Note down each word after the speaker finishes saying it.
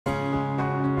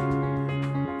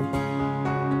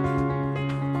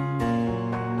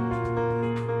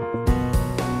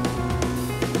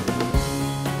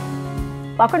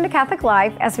Welcome to Catholic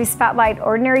Life as we spotlight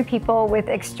ordinary people with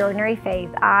extraordinary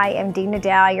faith. I am Dina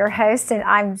Dow, your host, and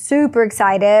I'm super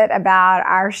excited about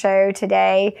our show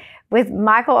today with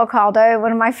Michael Acaldo,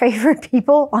 one of my favorite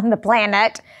people on the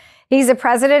planet. He's the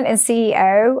president and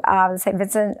CEO of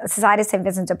the Society of St.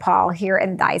 Vincent de Paul here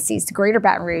in the Diocese, the Greater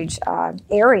Baton Rouge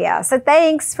area. So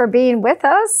thanks for being with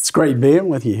us. It's great being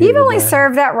with you here You've only today.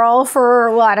 served that role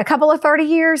for, what, a couple of 30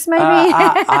 years maybe?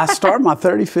 I started my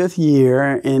 35th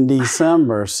year in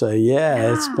December. So,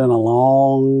 yeah, it's been a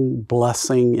long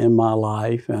blessing in my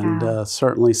life and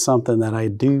certainly something that I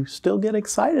do still get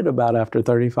excited about after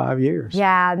 35 years.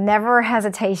 Yeah, never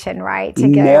hesitation, right, to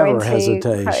go Never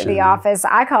into the office.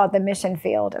 I call it the mission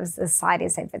field of the Society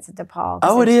of St. Vincent de Paul.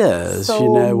 Oh, it is. So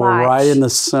you know, we're much. right in the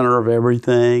center of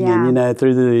everything. Yeah. And, you know,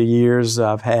 through the years,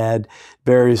 I've had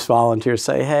various volunteers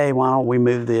say, hey, why don't we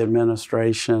move the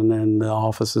administration and the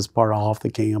office is part off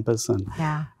the campus? And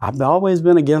I've always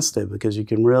been against it because you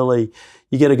can really,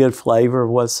 you get a good flavor of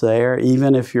what's there.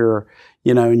 Even if you're,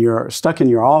 you know, and you're stuck in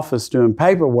your office doing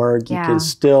paperwork, you can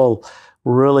still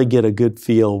really get a good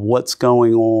feel of what's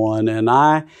going on. And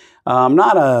I'm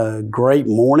not a great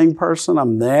morning person.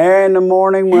 I'm there in the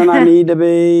morning when I need to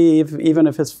be, even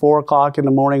if it's 4 o'clock in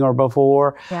the morning or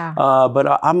before.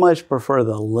 But I much prefer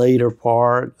the later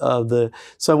part of the.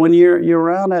 So when you're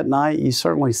around at night, you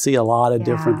certainly see a lot of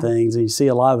different things, and you see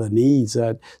a lot of the needs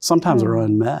that sometimes are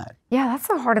unmet. Yeah, that's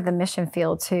the heart of the mission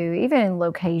field too, even in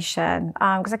location,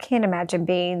 because I can't imagine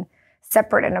being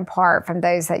separate and apart from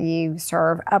those that you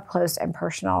serve up close and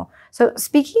personal. So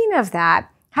speaking of that,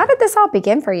 how did this all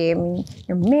begin for you? I mean,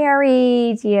 you're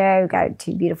married, you know, got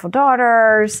 2 beautiful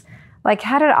daughters. Like,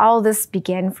 how did all this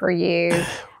begin for you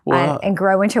and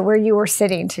grow into where you were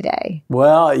sitting today?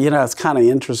 Well, you know, it's kind of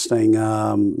interesting.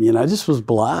 You know, I just was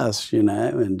blessed, you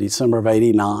know, in December of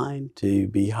 '89 to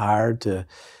be hired to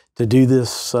do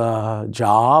this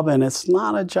job. And it's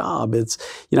not a job. It's,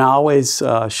 you know, I always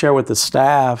share with the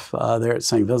staff there at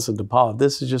St. Vincent de Paul, if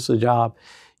this is just a job,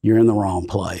 you're in the wrong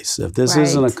place. If this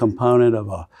isn't a component of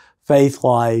a faith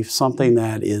life, something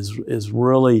that is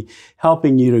really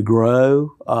helping you to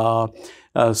grow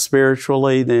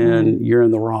spiritually, then you're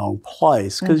in the wrong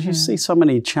place. Because you see so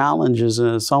many challenges,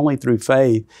 and it's only through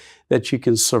faith that you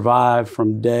can survive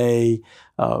from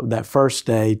that first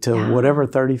day to whatever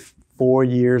 34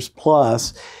 years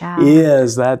plus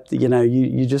is that, you know,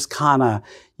 you just kind of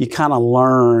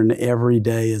learn every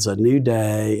day is a new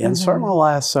day. And certainly the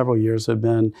last several years have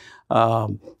been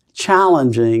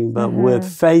challenging, but with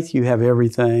faith you have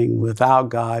everything. Without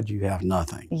God, you have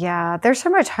nothing. Yeah, there's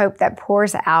so much hope that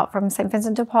pours out from St.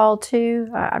 Vincent de Paul too.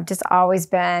 I've just always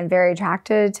been very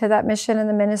attracted to that mission and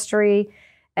the ministry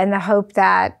and the hope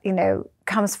that, you know,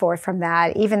 comes forth from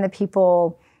that. Even the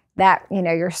people that, you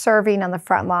know, you're serving on the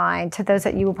front line, to those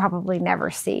that you will probably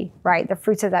never see, right? The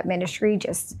fruits of that ministry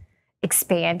just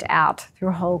expand out through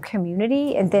a whole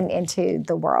community and then into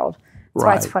the world. So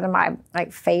it's one of my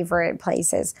favorite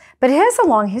places. But it has a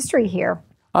long history here.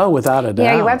 Oh, without a doubt. You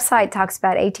know, your website talks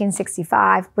about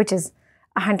 1865, which is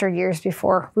 100 years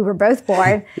before we were both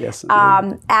born. Yes,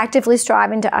 actively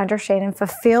striving to understand and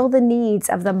fulfill the needs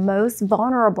of the most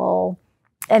vulnerable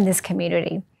in this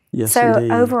community. Yes, so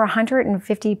indeed. Over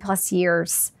 150 plus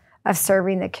years of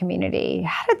serving the community.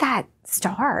 How did that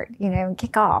start, you know, and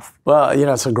kick off? Well, you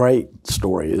know, it's a great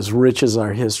story, as rich as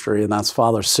our history, and that's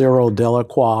Father Cyril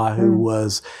Delacroix, who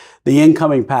was the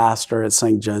incoming pastor at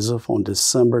St. Joseph on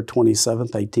December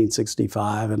 27th,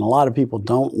 1865. And a lot of people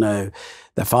don't know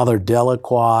that Father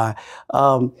Delacroix,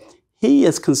 he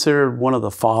is considered one of the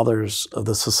fathers of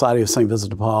the Society of St. Vincent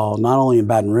de Paul, not only in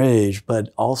Baton Rouge, but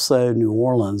also New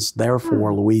Orleans,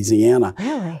 therefore Louisiana.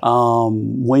 Really?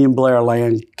 William Blair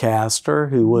Lancaster,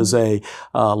 who was a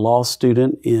law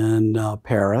student in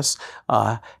Paris,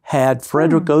 had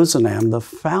Frederick Ozanam, the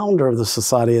founder of the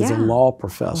Society, as a law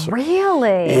professor.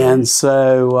 Really? And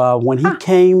so when he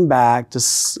came back to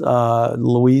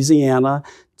Louisiana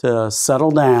to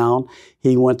settle down,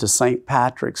 he went to St.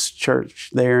 Patrick's Church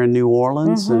there in New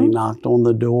Orleans, and he knocked on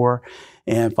the door,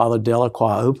 and Father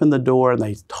Delacroix opened the door, and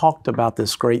they talked about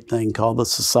this great thing called the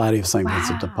Society of St.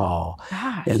 Vincent de Paul.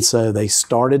 And so they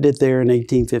started it there in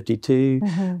 1852.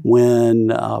 When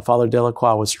Father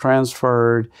Delacroix was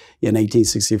transferred in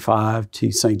 1865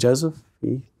 to St. Joseph.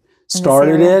 He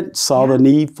started it, saw the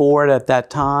need for it at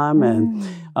that time, and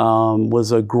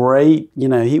was a great, you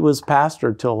know, he was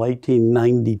pastor till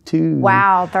 1892.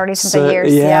 Wow, 30-something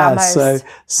years. Yeah,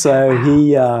 so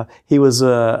he was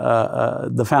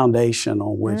the foundation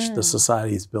on which the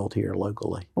society is built here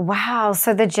locally. Wow,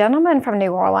 so the gentleman from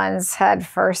New Orleans had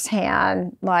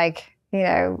firsthand, like,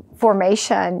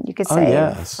 formation, you could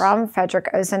say, from Frederick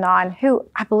Ozanam, who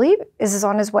I believe is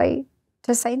on his way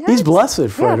to St. He's blessed,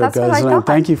 Frederick Ozanam.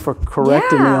 Thank you for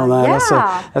correcting me on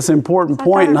that. That's an important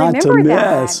point not to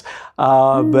miss.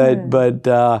 But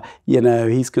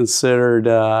he's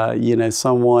considered,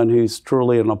 someone who's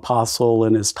truly an apostle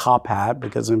in his top hat,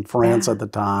 because in France at the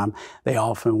time, they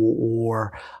often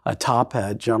wore a top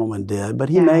hat, gentlemen did. But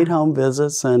he made home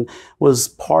visits and was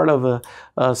part of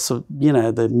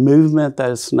the movement that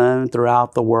is known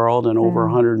throughout the world in over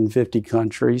 150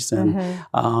 countries. And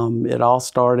it all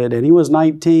started, and he was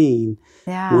 19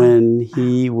 when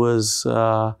he was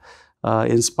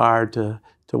inspired to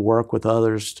work with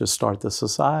others to start the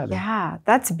society. Yeah,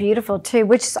 that's beautiful too,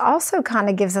 which also kind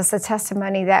of gives us a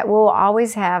testimony that we'll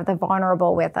always have the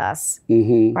vulnerable with us,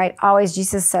 right? Always,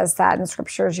 Jesus says that in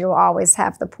scriptures, you'll always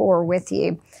have the poor with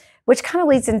you, which kind of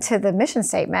leads into the mission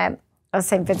statement of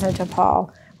St. Vincent de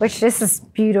Paul, which this is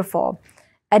beautiful.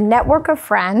 A network of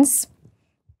friends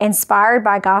inspired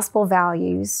by gospel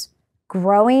values,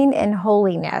 growing in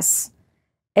holiness,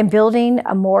 and building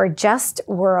a more just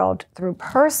world through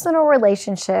personal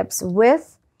relationships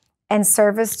with and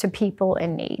service to people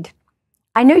in need.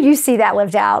 I know you see that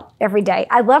lived out every day.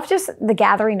 I love just the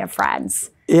gathering of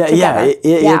friends.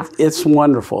 It's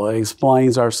wonderful. It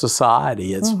explains our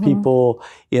society. It's people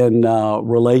in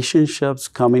relationships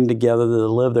coming together to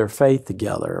live their faith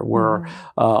together. We're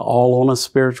all on a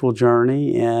spiritual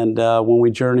journey, and when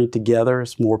we journey together,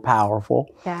 it's more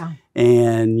powerful. Yeah.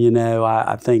 And,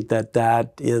 I think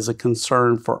that is a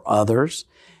concern for others.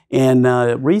 And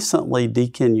recently,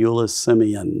 Deacon Euless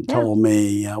Simeon told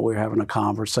me, we were having a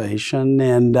conversation,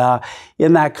 and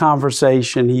in that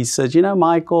conversation, he said,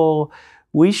 Michael,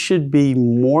 we should be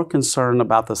more concerned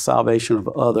about the salvation of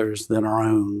others than our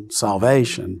own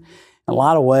salvation. In a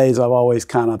lot of ways, I've always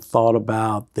kind of thought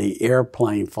about the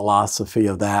airplane philosophy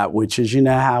of that, which is,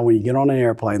 how when you get on an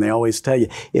airplane, they always tell you,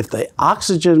 if the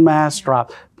oxygen mask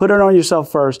drops, put it on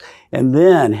yourself first and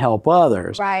then help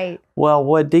others. Right. Well,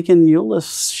 what Deacon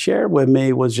Euless shared with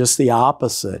me was just the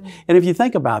opposite. And if you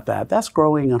think about that, that's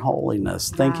growing in holiness,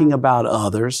 thinking about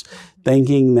others,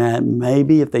 thinking that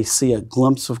maybe if they see a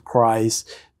glimpse of Christ,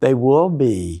 they will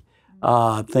be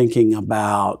thinking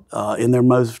about in their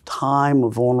most time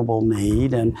of vulnerable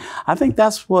need. And I think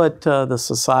that's what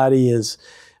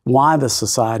why the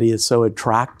society is so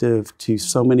attractive to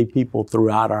so many people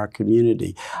throughout our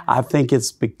community. I think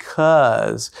it's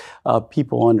because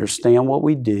people understand what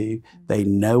we do, they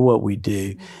know what we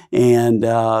do, and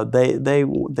they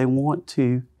want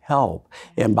to help,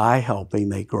 and by helping,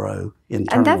 they grow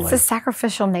internally. And that's the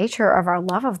sacrificial nature of our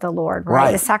love of the Lord,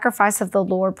 right? The sacrifice of the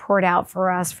Lord poured out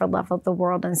for us for love of the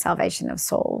world and salvation of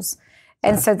souls.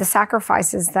 And so the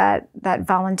sacrifices that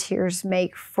volunteers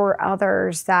make for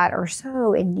others that are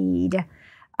so in need,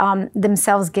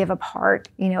 themselves give a part,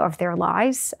 of their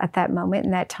lives at that moment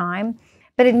in that time,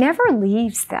 but it never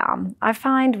leaves them. I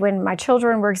find when my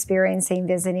children were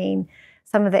visiting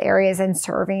some of the areas and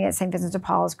serving at St. Vincent de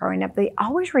Paul's growing up, they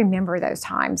always remember those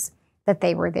times that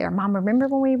they were there. Mom, remember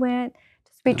when we went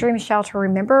to Sweet Dream Shelter?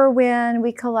 Remember when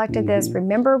we collected this?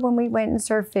 Remember when we went and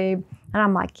served food? And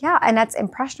I'm like, yeah, and that's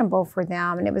impressionable for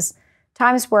them. And it was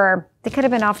times where they could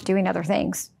have been off doing other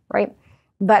things, right?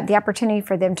 But the opportunity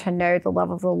for them to know the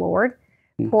love of the Lord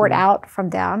poured out from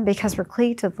them because we're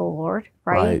cleaved to the Lord,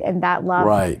 right? And that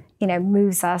love,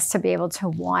 moves us to be able to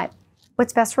want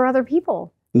what's best for other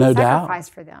people. No sacrifice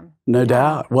doubt. For them. No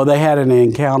doubt. Well, they had an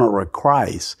encounter with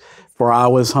Christ, for I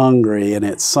was hungry, and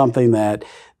it's something that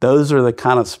those are the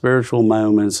kind of spiritual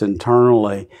moments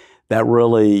internally that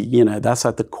really, that's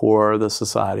at the core of the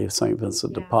Society of St.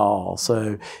 Vincent de Paul.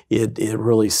 So it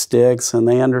really sticks, and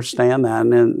they understand that,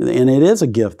 and it is a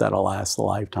gift that'll last a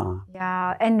lifetime.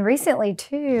 Yeah, and recently,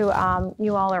 too,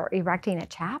 you all are erecting a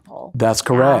chapel. That's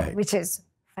correct. Which is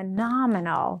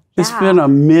phenomenal. It's been a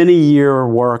many-year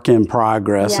work in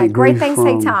progress. Yeah, and great things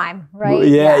take time, right?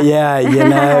 Yeah.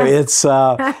 It's,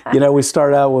 we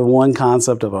started out with one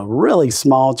concept of a really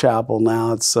small chapel.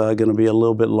 Now it's going to be a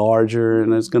little bit larger,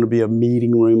 and there's going to be a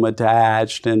meeting room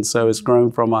attached. And so it's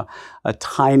grown from a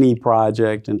tiny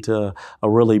project into a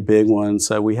really big one.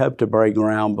 So we hope to break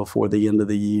ground before the end of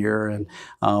the year. And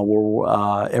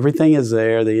everything is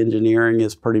there. The engineering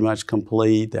is pretty much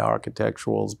complete. The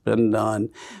architectural's been done.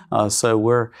 So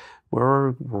we're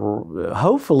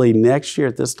hopefully next year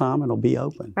at this time it'll be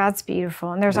open. That's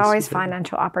beautiful. And there's always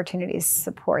financial opportunities to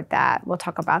support that. We'll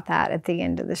talk about that at the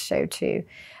end of the show too.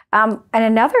 And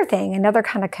another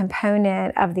kind of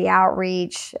component of the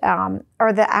outreach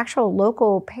are the actual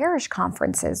local parish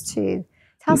conferences too.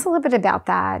 Tell us a little bit about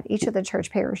that, each of the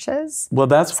church parishes. Well,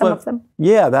 that's some of them.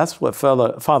 Yeah, that's what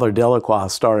Father Delacroix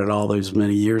started all those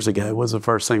many years ago. It was the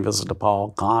first St. Vincent de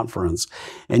Paul conference.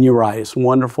 And you're right, it's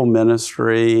wonderful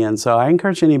ministry. And so I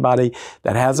encourage anybody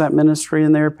that has that ministry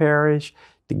in their parish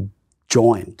to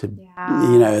join.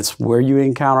 It's where you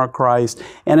encounter Christ.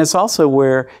 And it's also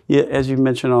where, as you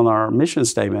mentioned on our mission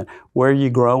statement, where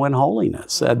you grow in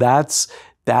holiness.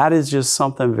 That is just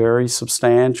something very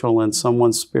substantial in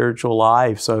someone's spiritual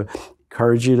life. So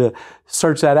encourage you to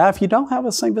search that out. If you don't have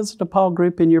a St. Vincent de Paul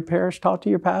group in your parish, talk to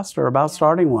your pastor about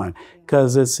starting one,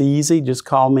 because it's easy. Just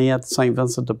call me at St.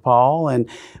 Vincent de Paul, and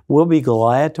we'll be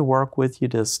glad to work with you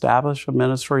to establish a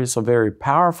ministry. It's a very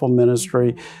powerful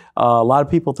ministry. A lot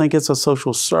of people think it's a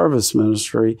social service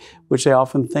ministry, which they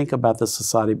often think about the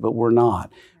society, but we're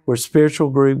not. We're a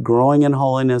spiritual group growing in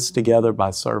holiness together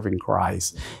by serving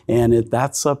Christ. And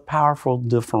that's a powerful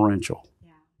differential.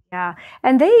 Yeah,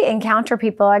 and they encounter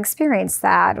people. I experienced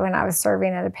that when I was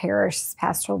serving at a parish as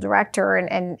pastoral director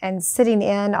and sitting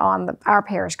in on our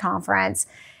parish conference.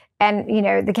 And,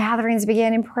 the gatherings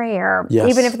began in prayer. Yes.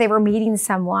 Even if they were meeting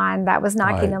someone that was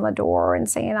knocking on the door and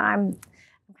saying, I'm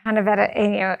kind of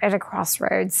at a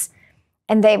crossroads.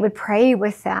 And they would pray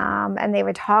with them, and they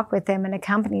would talk with them and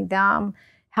accompany them,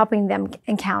 helping them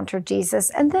encounter Jesus,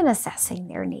 and then assessing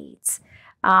their needs.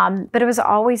 But it was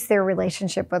always their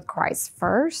relationship with Christ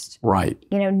first. Right.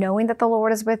 Knowing that the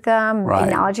Lord is with them,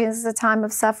 acknowledging this is a time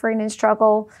of suffering and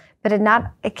struggle, but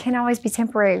it can always be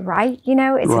temporary, right?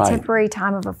 It's a temporary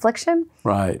time of affliction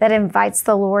that invites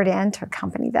the Lord in to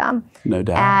accompany them. No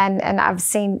doubt. And I've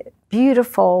seen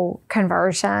beautiful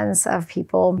conversions of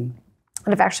people that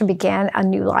have actually began a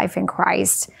new life in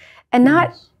Christ, and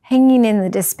not hanging in the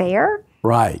despair,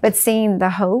 but seeing the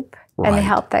hope and the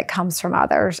help that comes from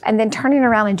others, and then turning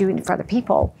around and doing it for other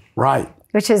people.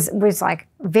 Which was like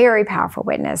very powerful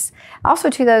witness. Also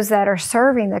to those that are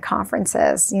serving the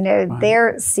conferences,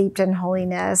 they're steeped in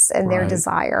holiness and their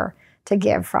desire to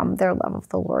give from their love of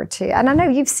the Lord too. And I know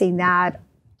you've seen that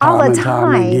all the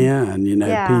time.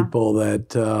 Again, people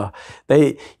that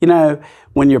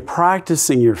when you're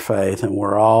practicing your faith, and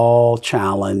we're all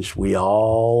challenged, we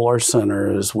all are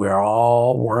sinners, we're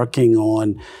all working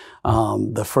on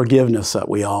the forgiveness that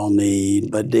we all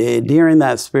need. But during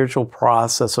that spiritual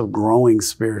process of growing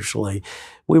spiritually,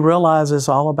 we realize it's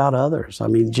all about others. I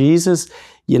mean, Jesus,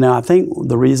 I think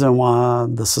the reason why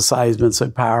the society has been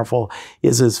so powerful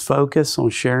is his focus on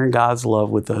sharing God's love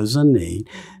with those in need,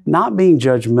 not being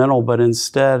judgmental, but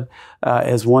instead,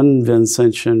 as one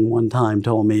Vincentian one time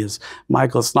told me, is,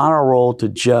 Michael, it's not our role to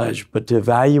judge, but to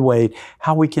evaluate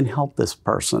how we can help this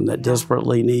person that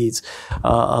desperately needs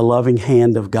a loving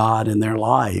hand of God in their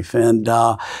life. And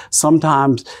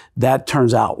sometimes that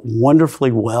turns out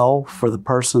wonderfully well for the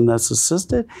person that's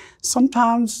assisted.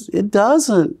 Sometimes it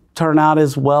doesn't turn out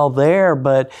as well there,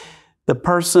 but the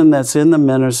person that's in the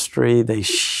ministry, they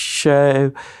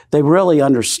really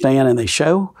understand and they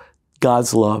show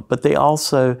God's love, but they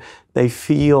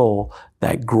feel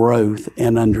that growth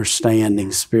and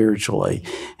understanding spiritually.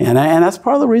 And that's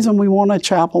part of the reason we want a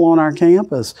chapel on our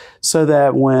campus, so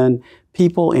that when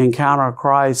people encounter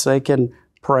Christ, they can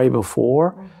pray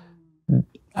before,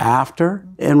 after,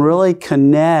 and really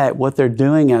connect what they're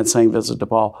doing at St. Vincent de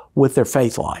Paul with their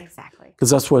faith life. Exactly. Because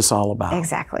that's what it's all about.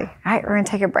 Exactly. All right, we're going to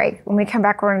take a break. When we come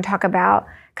back, we're going to talk about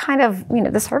kind of,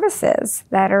 the services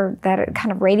that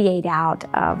kind of radiate out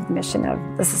of the mission of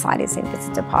the Society of St.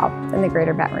 Vincent de Paul in the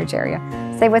greater Baton Rouge area.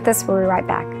 Stay with us. We'll be right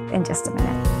back in just a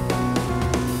minute.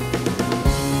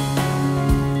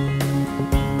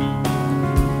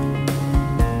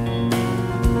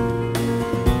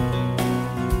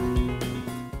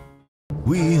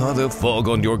 We are the fog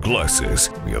on your glasses.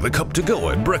 We are the cup to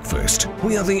go at breakfast.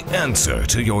 We are the answer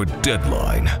to your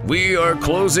deadline. We are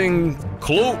closing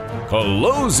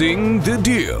the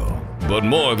deal. But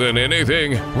more than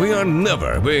anything, we are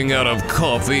never being out of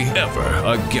coffee ever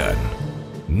again.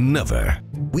 Never.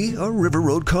 We are River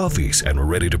Road Coffees, and we're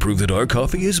ready to prove that our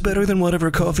coffee is better than whatever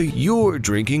coffee you're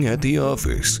drinking at the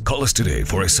office. Call us today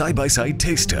for a side-by-side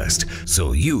taste test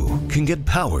so you can get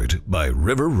powered by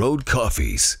River Road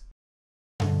Coffees.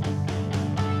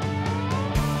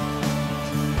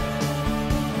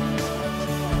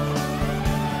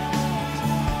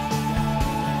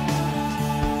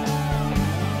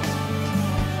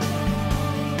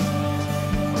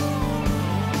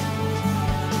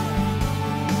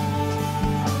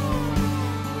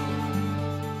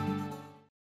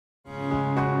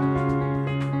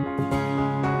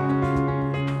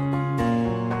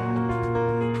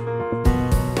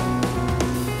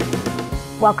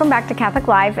 Welcome back to Catholic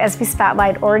Life as we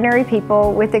spotlight ordinary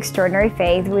people with extraordinary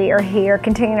faith. We are here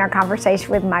continuing our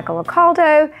conversation with Michael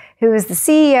Acaldo, who is the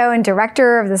CEO and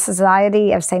director of the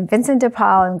Society of St. Vincent de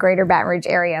Paul in Greater Baton Rouge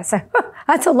area. So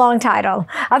that's a long title.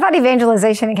 I thought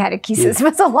evangelization and catechesis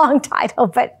was a long title,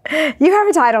 but you have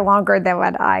a title longer than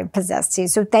what I possess too.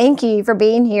 So thank you for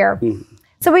being here.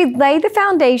 So we laid the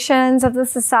foundations of the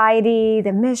society,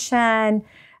 the mission,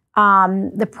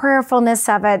 the prayerfulness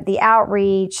of it, the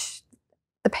outreach,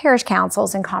 the parish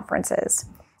councils and conferences.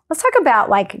 Let's talk about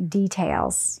like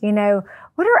details. You know,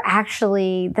 what are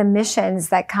actually the missions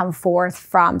that come forth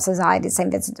from Society of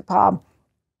St. Vincent de Paul?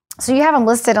 So you have them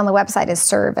listed on the website as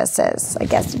services, I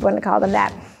guess you want to call them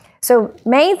that. So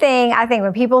main thing, I think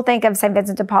when people think of St.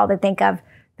 Vincent de Paul, they think of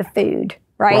the food,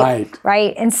 right?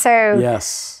 Right. And so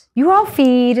yes, you all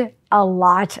feed a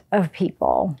lot of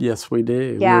people. Yes, we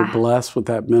do. Yeah. We're blessed with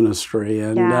that ministry.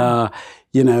 And,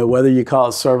 you know, whether you call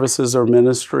it services or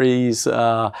ministries,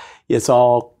 it's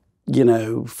all, you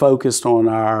know, focused on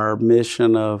our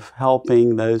mission of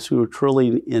helping those who are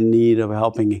truly in need of a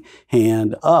helping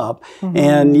hand up.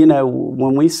 And, you know,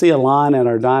 when we see a line at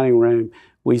our dining room,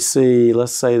 we see,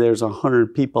 let's say there's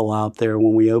 100 people out there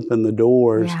when we open the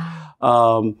doors.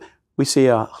 We see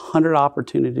 100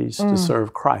 opportunities to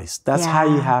serve Christ. That's how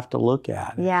you have to look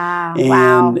at it.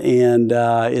 And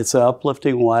it's an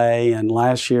uplifting way. And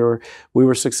last year we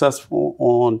were successful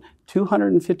on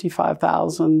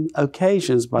 255,000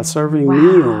 occasions by serving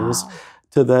meals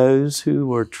to those who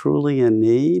were truly in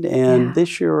need. And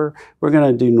this year we're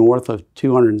going to do north of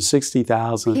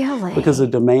 260,000 because the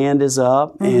demand is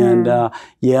up. And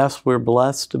yes, we're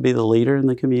blessed to be the leader in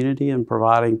the community in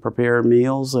providing prepared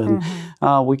meals. And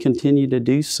we continue to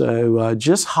do so.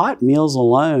 Just hot meals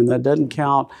alone, that doesn't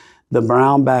count the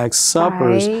brown bag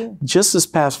suppers. Just this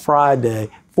past Friday,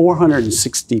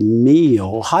 460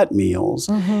 hot meals.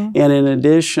 And in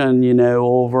addition, you know,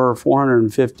 over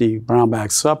 450 brown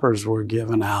bag suppers were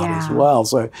given out as well.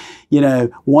 So, you know,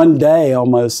 one day,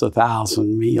 almost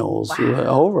 1,000 meals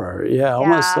over.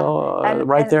 Almost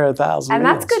right there, 1,000 meals. And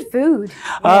that's good food.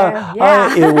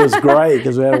 It was great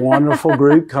because we had a wonderful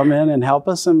group come in and help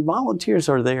us, and volunteers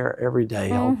are there every day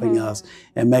helping us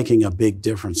and making a big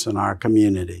difference in our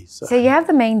community. So you have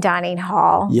the main dining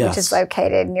hall, which is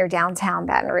located near downtown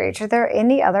Baton Rouge. Are there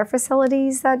any other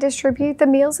facilities that distribute the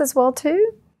meals as well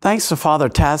too? Thanks to Father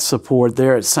Tatt's support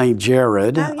there at St.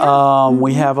 Jared,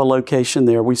 we have a location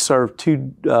there. We serve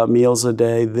 2 meals a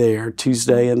day there,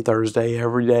 Tuesday and Thursday,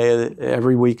 every day,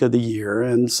 every week of the year.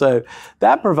 And so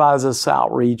that provides us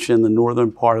outreach in the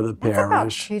northern part of the parish.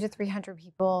 About 200 to 300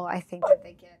 people, I think, that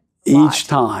they get. Each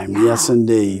time, yes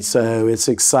indeed. So it's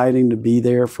exciting to be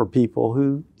there for people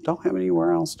who don't have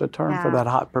anywhere else to turn for that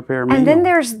hot prepared meal. And then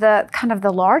there's the kind of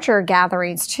the larger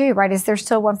gatherings too, right? Is there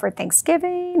still one for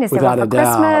Thanksgiving? Is there one for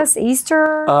Christmas,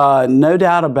 Easter? No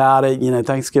doubt about it. You know,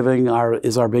 Thanksgiving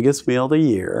is our biggest meal of the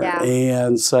year.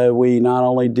 And so we not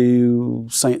only do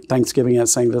Thanksgiving at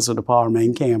St. Vincent de Paul, our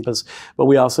main campus, but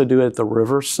we also do it at the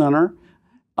River Center.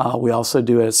 We also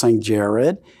do it at St.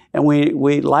 Jared. And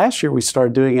we last year we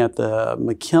started doing it at the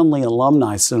McKinley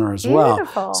Alumni Center as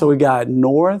well. So we got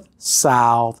north,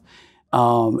 south,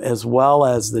 as well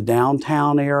as the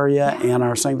downtown area and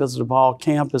our St. Vincent de Paul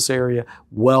campus area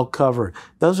well covered.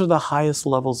 Those are the highest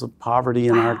levels of poverty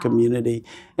in our community.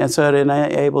 And so it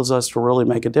enables us to really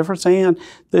make a difference. And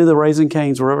through the Raising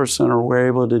Cane's River Center, we're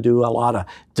able to do a lot of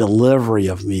delivery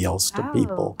of meals to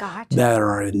people that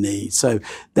are in need. So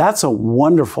that's a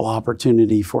wonderful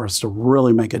opportunity for us to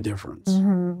really make a difference.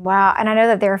 Wow. And I know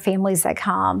that there are families that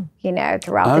come, you know,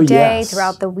 throughout the day,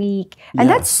 throughout the week. And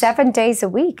that's 7 days a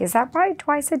week. Is that right?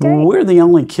 Twice a day? We're the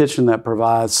only kitchen that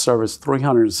provides service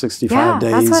 365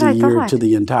 days a year to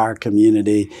the entire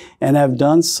community, and have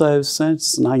done so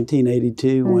since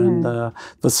 1982 when the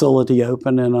facility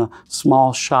opened in a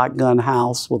small shotgun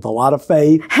house with a lot of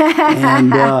faith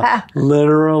and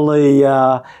literally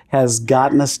has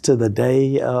gotten us to the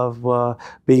day of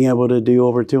being able to do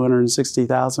over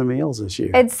 260,000 meals this year.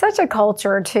 It's such a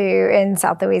culture too in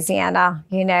South Louisiana.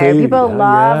 You know, people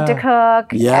love to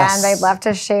cook and they love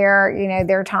to share, you know,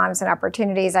 their times and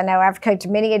opportunities. I know I've cooked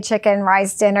many a chicken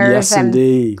rice dinners and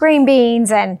green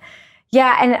beans and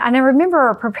and I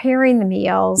remember preparing the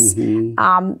meals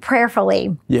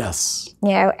prayerfully. Yes. You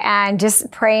know, and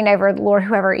just praying over, Lord,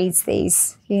 whoever eats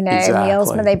these, you know,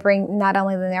 meals, may they bring not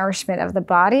only the nourishment of the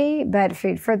body, but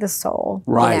food for the soul,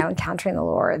 you know, encountering the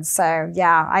Lord. So,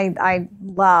 yeah, I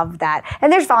love that.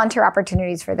 And there's volunteer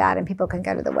opportunities for that, and people can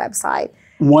go to the website.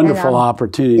 Wonderful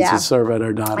opportunity to serve at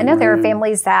our dining room. I know there are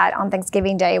families that on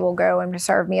Thanksgiving Day will go and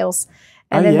serve meals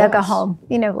And then they'll go home,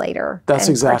 later. That's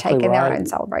and exactly partake in right. their own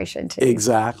celebration too.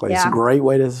 Exactly. It's a great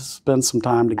way to spend some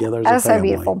time together as a That's family.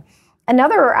 so beautiful.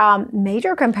 Another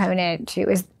major component too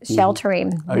is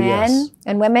sheltering men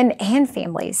and women and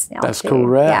families now. That's too.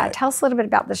 correct. Yeah, tell us a little bit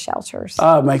about the shelters.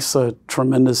 It makes a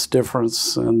tremendous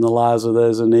difference in the lives of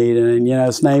those in need. And,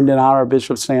 it's named in honor of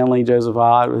Bishop Stanley Joseph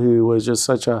Ott, who was just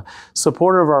such a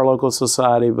supporter of our local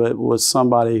society, but was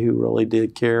somebody who really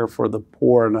did care for the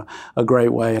poor in a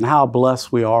great way. And how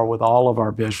blessed we are with all of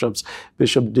our bishops.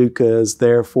 Bishop Duca is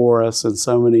there for us in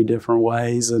so many different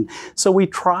ways. And so we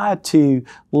try to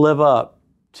live up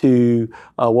to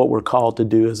what we're called to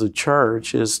do as a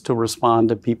church, is to respond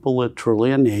to people that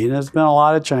truly in need. And there's been a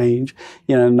lot of change.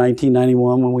 In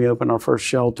 1991 when we opened our first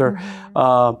shelter,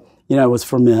 it was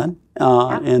for men.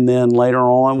 And then later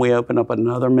on we opened up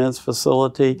another men's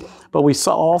facility. But we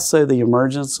saw also the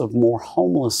emergence of more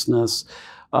homelessness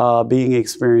being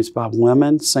experienced by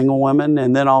women, single women,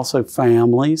 and then also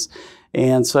families.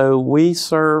 And so we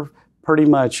serve pretty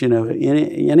much,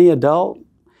 any adult,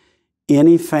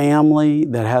 any family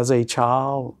that has a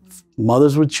child,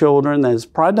 mothers with children. That's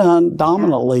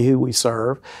predominantly who we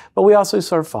serve. But we also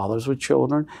serve fathers with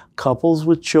children, couples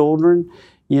with children,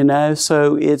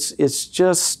 So it's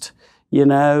just,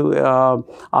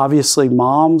 obviously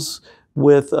moms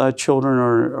with children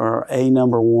are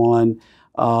number one.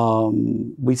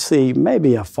 We see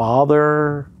maybe a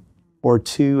father or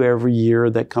two every year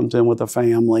that comes in with a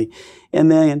family. And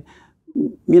then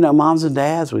moms and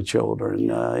dads with children,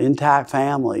 intact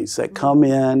families that come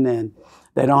in and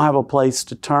they don't have a place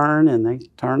to turn, and they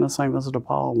turn to St. Vincent de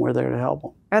Paul, and we're there to help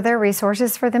them. Are there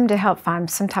resources for them to help find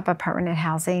some type of permanent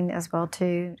housing as well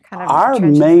too? Our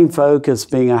main focus,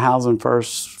 being a housing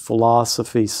first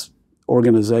philosophy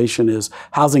organization, is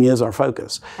housing is our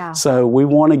focus. Yeah. So we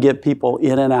want to get people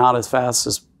in and out as fast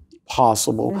as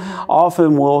possible.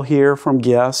 Often we'll hear from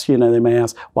guests, they may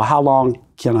ask, well, how long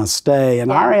can I stay?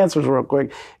 And our answer is real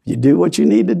quick. If you do what you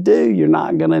need to do, you're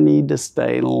not going to need to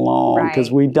stay long,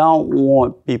 because we don't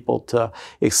want people to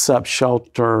accept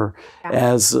shelter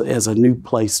as a new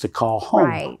place to call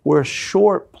home. We're a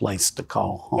short place to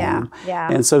call home.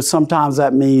 And so sometimes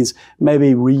that means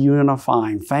maybe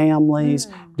reunifying families,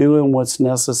 doing what's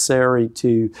necessary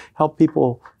to help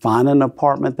people find an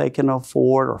apartment they can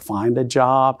afford or find a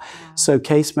job. So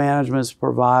case management is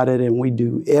provided, and we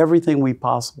do everything we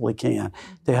possibly can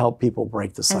to help people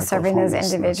break the cycle and serving of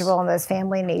those individual and those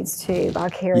family needs too, by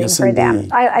caring Yes, for indeed. them.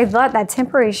 I love that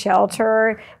temporary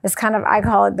shelter is kind of, I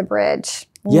call it the bridge.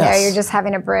 You're just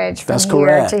having a bridge from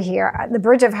here to here. The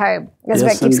bridge of hope is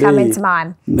what keeps coming to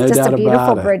mind. No just doubt a beautiful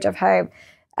about it. bridge of hope.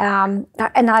 And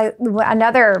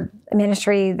another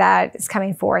ministry that is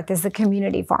coming forth is the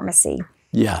community pharmacy.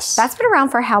 Yes. That's been around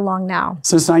for how long now?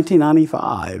 Since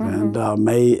 1995.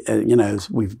 And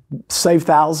we've saved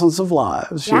thousands of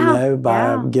lives,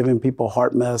 by giving people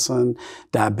heart medicine,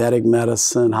 diabetic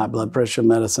medicine, high blood pressure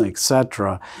medicine,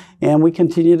 etc. And we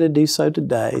continue to do so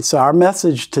today. So our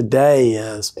message today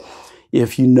is,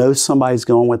 if you know somebody's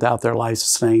going without their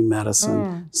life-sustaining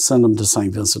medicine, send them to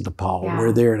St. Vincent de Paul.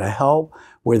 We're there to help.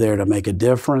 We're there to make a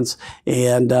difference.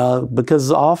 And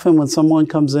because often when someone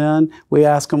comes in, we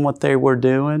ask them what they were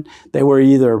doing. They were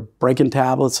either breaking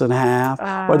tablets in half,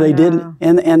 or they didn't.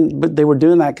 But they were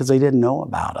doing that because they didn't know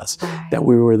about us, that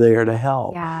we were there to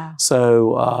help.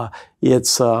 So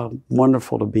it's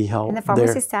wonderful to be helped. And the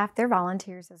pharmacy staff, they're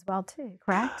volunteers as well too,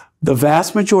 correct? The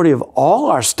vast majority of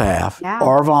all our staff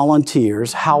are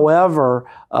volunteers. However,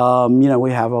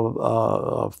 we have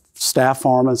a staff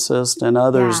pharmacist and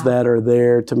others that are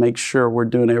there to make sure we're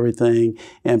doing everything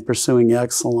and pursuing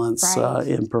excellence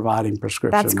in providing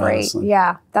prescription medicine.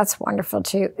 Yeah, that's wonderful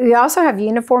too. We also have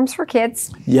uniforms for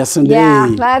kids. Yes, indeed.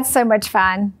 Yeah, that's so much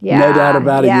fun. Yeah, no doubt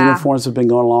about it. Uniforms have been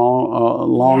going a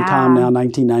long time now,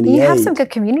 1998. You have some good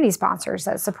community sponsors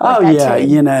that support that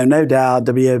too. No doubt.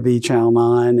 WOB Channel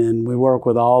 9, and we work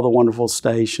with all the wonderful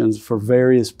stations for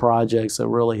various projects that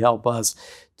really help us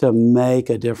to make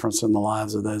a difference in the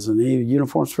lives of those in need.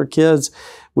 Uniforms for Kids,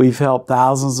 we've helped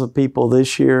thousands of people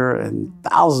this year and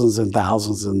thousands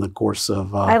in the course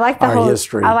of our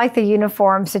history. I like the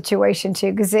uniform situation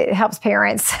too, because it helps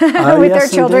parents with their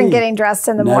children getting dressed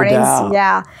in the mornings.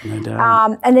 Doubt. No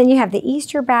doubt. And then you have the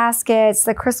Easter baskets,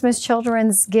 the Christmas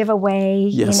children's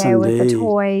giveaway, with the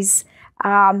toys.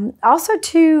 Also,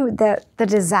 too, the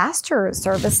disaster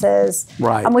services,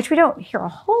 which we don't hear a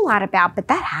whole lot about, but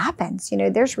that happens.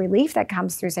 There's relief that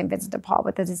comes through St. Vincent de Paul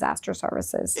with the disaster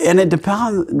services. And it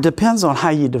depends on how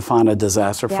you define a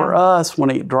disaster. For us, when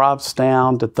it drops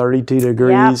down to 32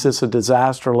 degrees, it's a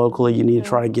disaster locally. You need to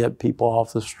try to get people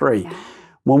off the street.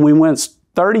 When we went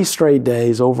 30 straight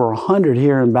days, over 100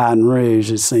 here in Baton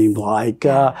Rouge, it seemed like.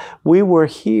 We were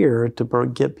here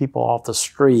to get people off the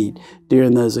street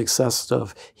during those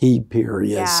excessive heat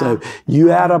periods. Yeah. So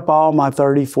you add up all my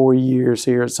 34 years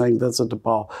here at St. Vincent de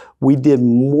Paul, we did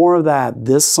more of that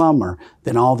this summer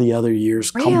than all the other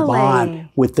years combined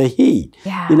with the heat.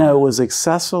 Yeah. You know, it was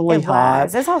excessively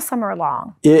hot. It's all summer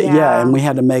long. Yeah, and we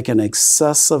had to make an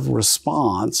excessive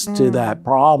response to that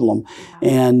problem.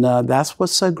 And that's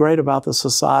what's so great about the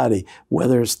society,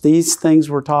 whether it's these things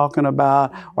we're talking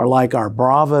about or like our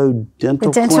Bravo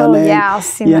Dental Clinic. Yeah, I've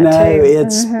seen you that know, too.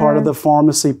 It's part of the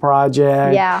pharmacy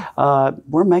project. Yeah.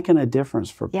 We're making a difference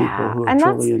for people who are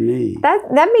truly in need.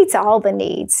 That meets all the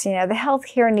needs, you know, the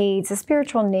healthcare needs, the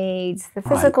spiritual needs, the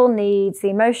physical needs, the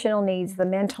emotional needs, the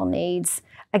mental needs.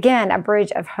 Again, a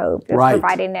bridge of hope that's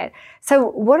providing it. So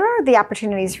what are the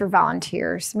opportunities for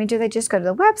volunteers? I mean, do they just go to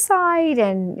the website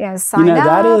and sign up?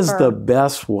 That is the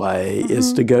best way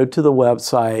is to go to the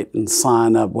website and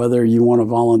sign up, whether you want to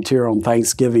volunteer on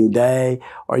Thanksgiving Day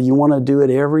or you want to do it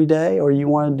every day or you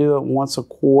want to do it once a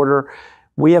quarter.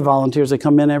 We have volunteers that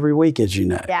come in every week, as you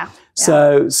know. Yeah.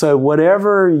 So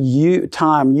whatever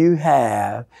time you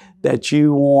have that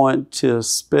you want to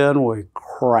spend with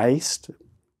Christ,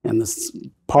 and this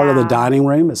part of the dining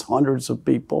room is hundreds of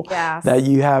people that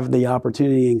you have the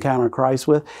opportunity to encounter Christ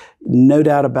with. No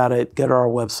doubt about it, go to our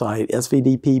website,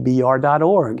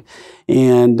 svdpbr.org,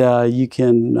 and you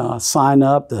can sign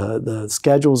up. The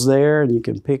schedule's there, and you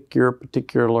can pick your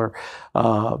particular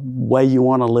way you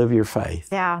want to live your faith.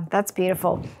 Yeah, that's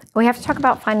beautiful. We have to talk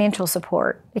about financial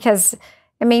support because,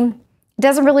 I mean, it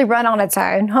doesn't really run on its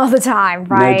own all the time,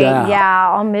 right? No doubt.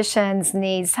 Yeah, all missions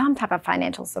need some type of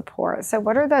financial support. So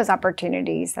what are those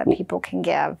opportunities that people can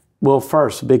give? Well,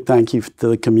 first, a big thank you to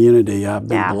the community. I've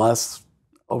been blessed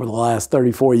over the last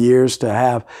 34 years to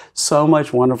have so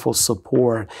much wonderful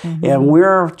support. And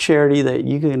we're a charity that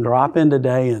you can drop in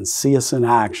today and see us in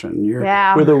action.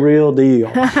 We're the real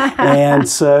deal. And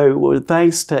so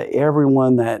thanks to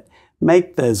everyone that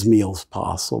make those meals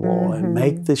possible and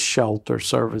make the shelter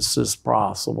services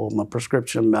possible and the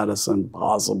prescription medicine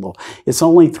possible. It's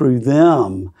only through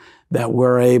them that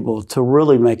we're able to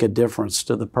really make a difference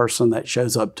to the person that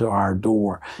shows up to our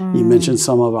door. You mentioned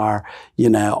some of our,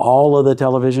 all of the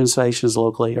television stations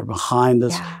locally are behind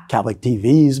us. Catholic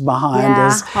TV's behind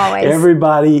us. Always.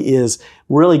 Everybody is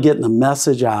really getting the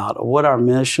message out of what our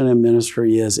mission and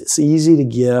ministry is. It's easy to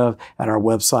give at our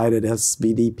website at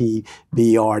svdpbr.org.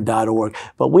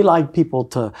 But we like people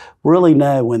to really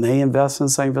know when they invest in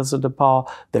St. Vincent de Paul,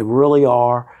 they really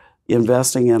are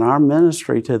investing in our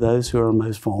ministry to those who are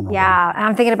most vulnerable. Yeah, and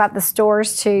I'm thinking about the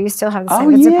stores too. You still have the St.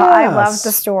 Vincent de Paul. I love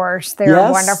the stores. They're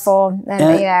wonderful.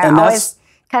 And always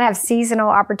kind of have seasonal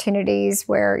opportunities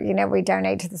where, we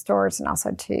donate to the stores and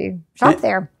also to shop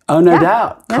there. Oh, no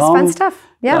doubt. That's fun stuff.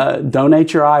 Yeah.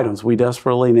 Donate your items. We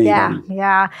desperately need them.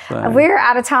 Yeah. So. We're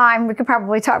out of time. We could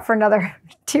probably talk for another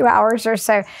 2 hours or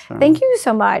so. Sure. Thank you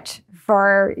so much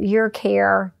for your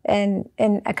care and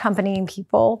accompanying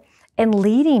people and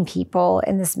leading people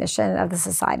in this mission of the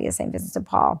Society of St. Vincent de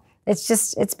Paul.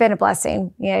 It's been a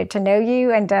blessing, to know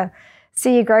you and to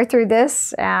see you grow through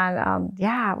this. And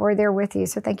we're there with you.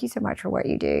 So thank you so much for what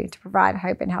you do to provide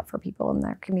hope and help for people in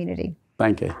their community.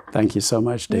 Thank you. Thank you so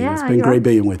much, Dee. It's been great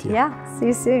being with you. Yeah, see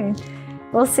you soon.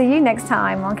 We'll see you next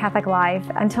time on Catholic Life.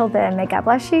 Until then, may God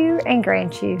bless you and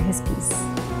grant you his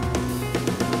peace.